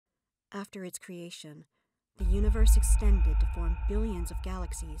After its creation, the universe extended to form billions of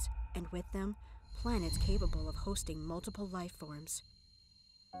galaxies, and with them, planets capable of hosting multiple life forms.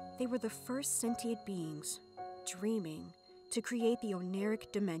 They were the first sentient beings, dreaming, to create the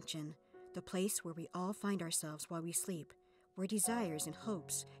oniric dimension, the place where we all find ourselves while we sleep, where desires and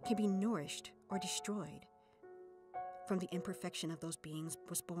hopes can be nourished or destroyed. From the imperfection of those beings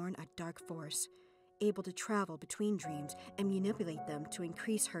was born a dark force, able to travel between dreams and manipulate them to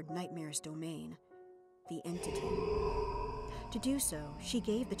increase her nightmare's domain, the entity. To do so, she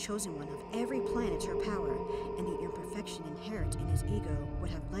gave the chosen one of every planet her power, and the imperfection inherent in his ego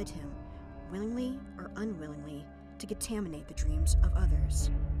would have led him, willingly or unwillingly, to contaminate the dreams of others.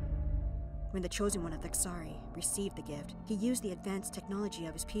 When the chosen one of the Xari received the gift, he used the advanced technology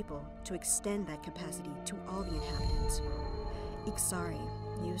of his people to extend that capacity to all the inhabitants. Xari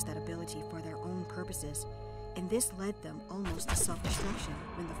used that ability for their own purposes, and this led them almost to self-destruction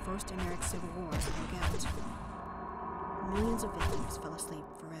when the First Oniric Civil Wars broke out. Millions of victims fell asleep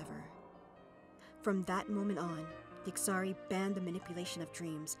forever. From that moment on, the Xari banned the manipulation of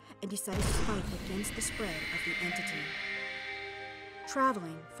dreams and decided to fight against the spread of the entity.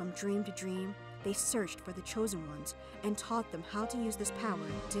 Traveling from dream to dream, they searched for the chosen ones and taught them how to use this power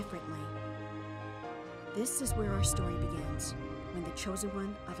differently. This is where our story begins, when the chosen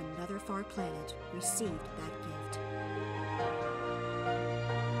one of another far planet received that gift.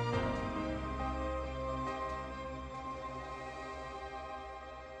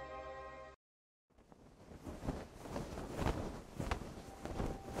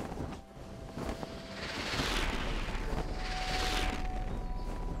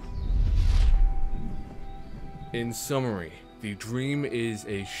 In summary, the dream is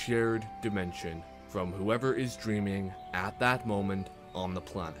a shared dimension from whoever is dreaming at that moment on the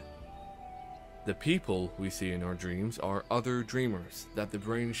planet. The people we see in our dreams are other dreamers that the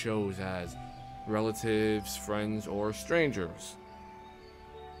brain shows as relatives, friends, or strangers.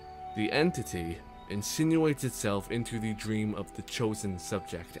 The entity insinuates itself into the dream of the chosen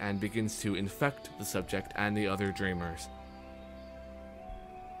subject and begins to infect the subject and the other dreamers.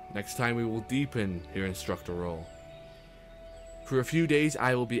 Next time we will deepen your instructor role. For a few days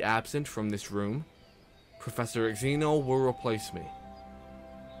I will be absent from this room. Professor Xeno will replace me.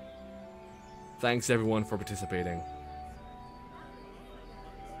 Thanks everyone for participating.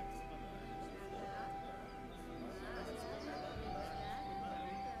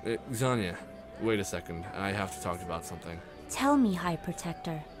 Xania, wait a second. I have to talk about something. Tell me, High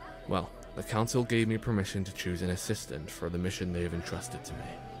Protector. Well, the Council gave me permission to choose an assistant for the mission they have entrusted to me.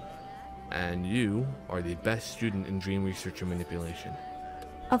 And you are the best student in dream research and manipulation.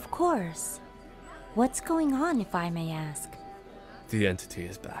 Of course. What's going on, if I may ask? The entity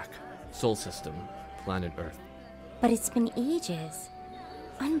is back. Sol system, planet Earth. But it's been ages.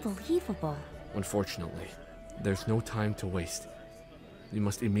 Unbelievable. Unfortunately, there's no time to waste. You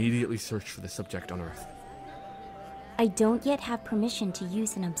must immediately search for the subject on Earth. I don't yet have permission to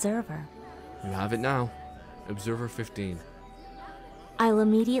use an observer. You have it now. Observer 15. I'll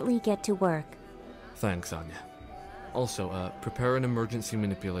immediately get to work. Thanks, Anya. Also, prepare an emergency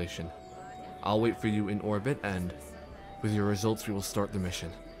manipulation. I'll wait for you in orbit, and with your results we will start the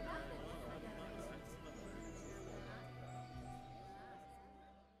mission.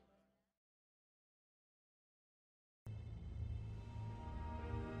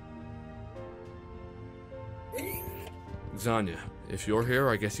 Xania, if you're here,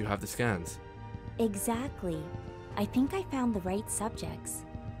 I guess you have the scans. Exactly. I think I found the right subjects.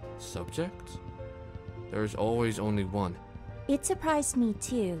 Subjects? There's always only one. It surprised me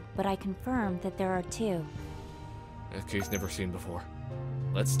too, but I confirmed that there are two. A case never seen before.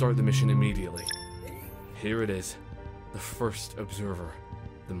 Let's start the mission immediately. Here it is. The first observer.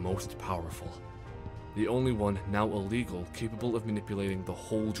 The most powerful. The only one now illegal capable of manipulating the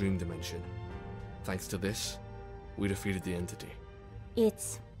whole dream dimension. Thanks to this, we defeated the entity.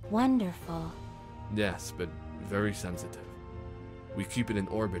 It's wonderful. Yes, but very sensitive. We keep it in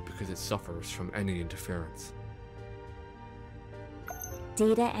orbit because it suffers from any interference.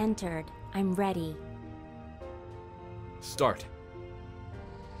 Data entered. I'm ready. Start.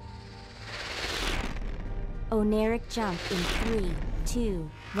 Oniric jump in 3, 2,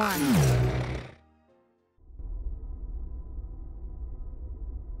 1.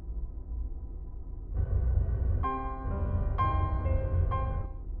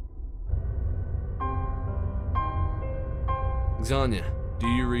 Xania, do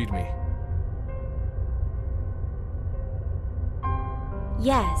you read me?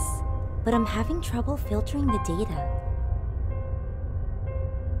 Yes, but I'm having trouble filtering the data.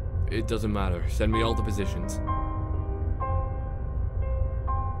 It doesn't matter. Send me all the positions.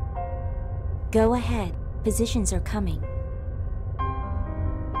 Go ahead. Positions are coming.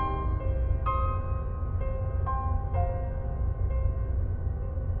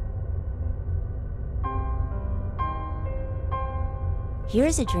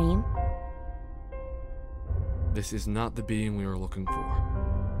 Here's a dream. This is not the being we are looking for.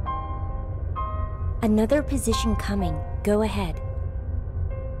 Another position coming. Go ahead.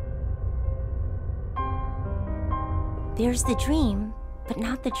 There's the dream, but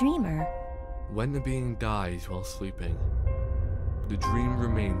not the dreamer. When the being dies while sleeping, the dream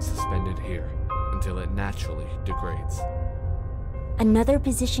remains suspended here until it naturally degrades. Another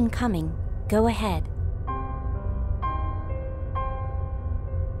position coming. Go ahead.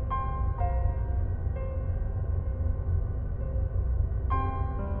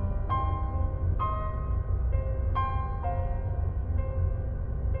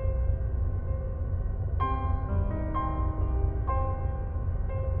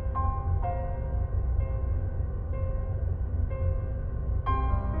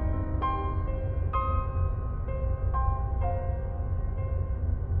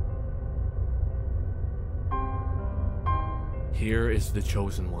 Here is the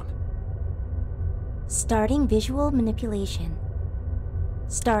chosen one. Starting visual manipulation.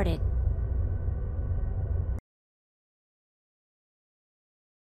 Started.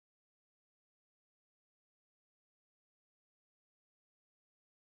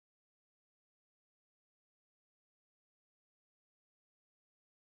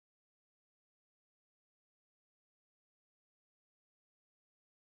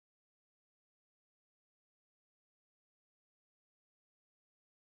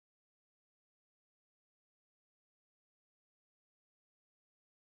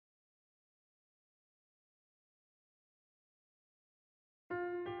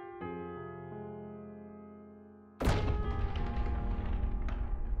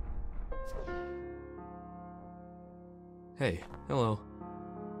 Hey, hello.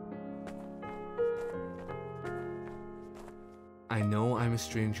 I know I'm a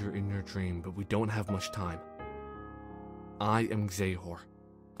stranger in your dream, but we don't have much time. I am Xehor.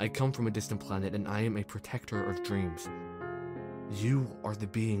 I come from a distant planet and I am a protector of dreams. You are the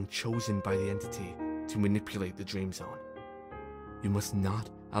being chosen by the entity to manipulate the dream zone. You must not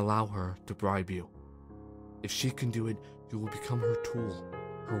allow her to bribe you. If she can do it, you will become her tool,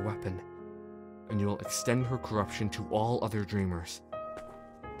 her weapon, and you will extend her corruption to all other dreamers.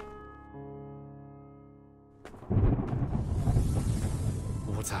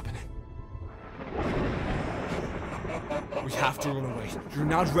 What's happening? We have to run away. You're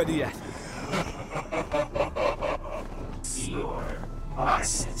not ready yet. Your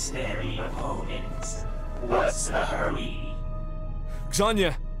mercenary opponents. What's the hurry?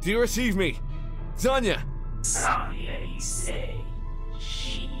 Xanya, do you receive me? Xanya! Xanya, you say?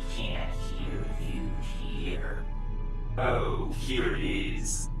 She can't hear you here. Oh, here it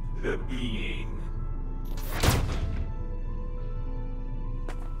is. The being.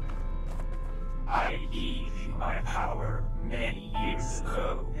 I gave you my power many years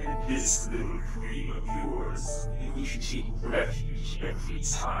ago, and this little dream of yours, in which you take refuge every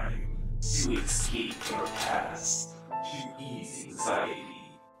time to escape your past, to ease anxiety.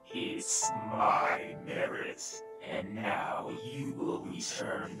 It's my merit, and now you will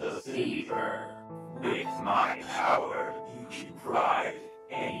return the favor. With my power, you can bribe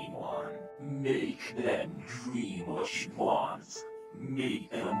anyone. Make them dream what you want. Make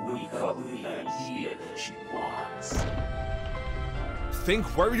them wake up with the idea that you want. Think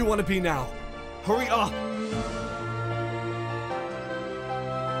where you want to be now. Hurry up!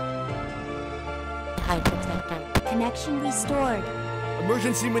 Connection restored.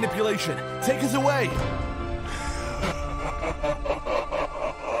 Emergency manipulation. Take us away!